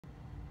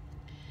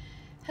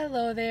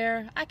Hello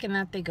there. I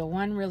cannot think of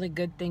one really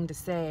good thing to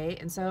say,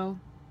 and so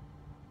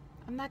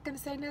I'm not going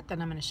to say nothing.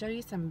 I'm going to show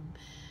you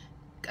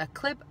a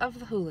clip of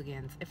the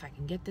hooligans if I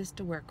can get this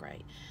to work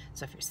right.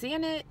 So if you're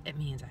seeing it, it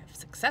means I've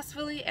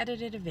successfully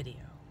edited a video.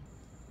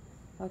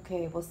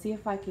 Okay, we'll see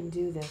if I can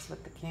do this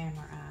with the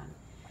camera on.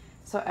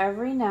 So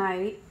every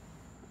night,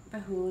 the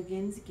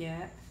hooligans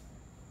get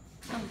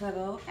a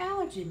little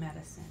allergy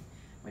medicine,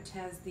 which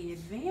has the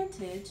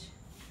advantage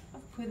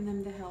of putting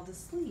them the hell to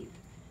sleep,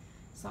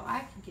 so I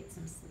can get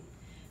some sleep.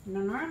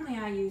 Now, normally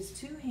I use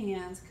two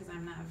hands because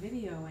I'm not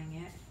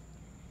videoing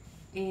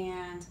it,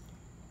 and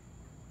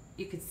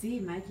you can see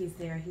Mikey's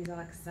there. He's all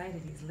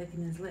excited. He's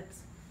licking his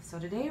lips. So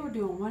today we're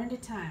doing one at a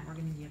time. We're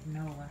going to give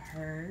Noah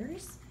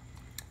hers.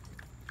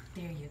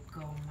 There you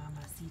go,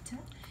 Mamacita.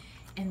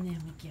 And then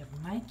we give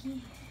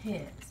Mikey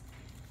his.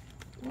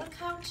 Look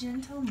how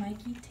gentle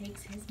Mikey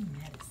takes his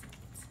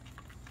medicines.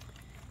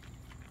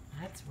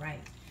 That's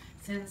right.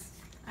 Since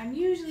I'm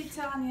usually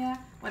telling you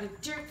what a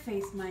jerk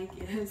face Mike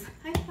is,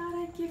 I thought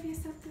I'd give you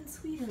something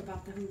sweeter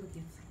about the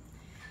hooligans.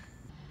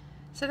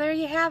 So there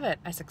you have it.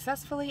 I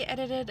successfully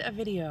edited a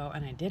video,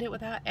 and I did it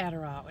without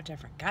Adderall, which I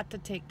forgot to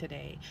take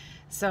today.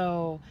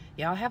 So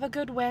y'all have a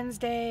good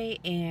Wednesday,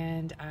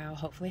 and I'll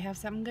hopefully have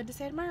something good to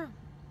say tomorrow.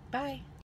 Bye.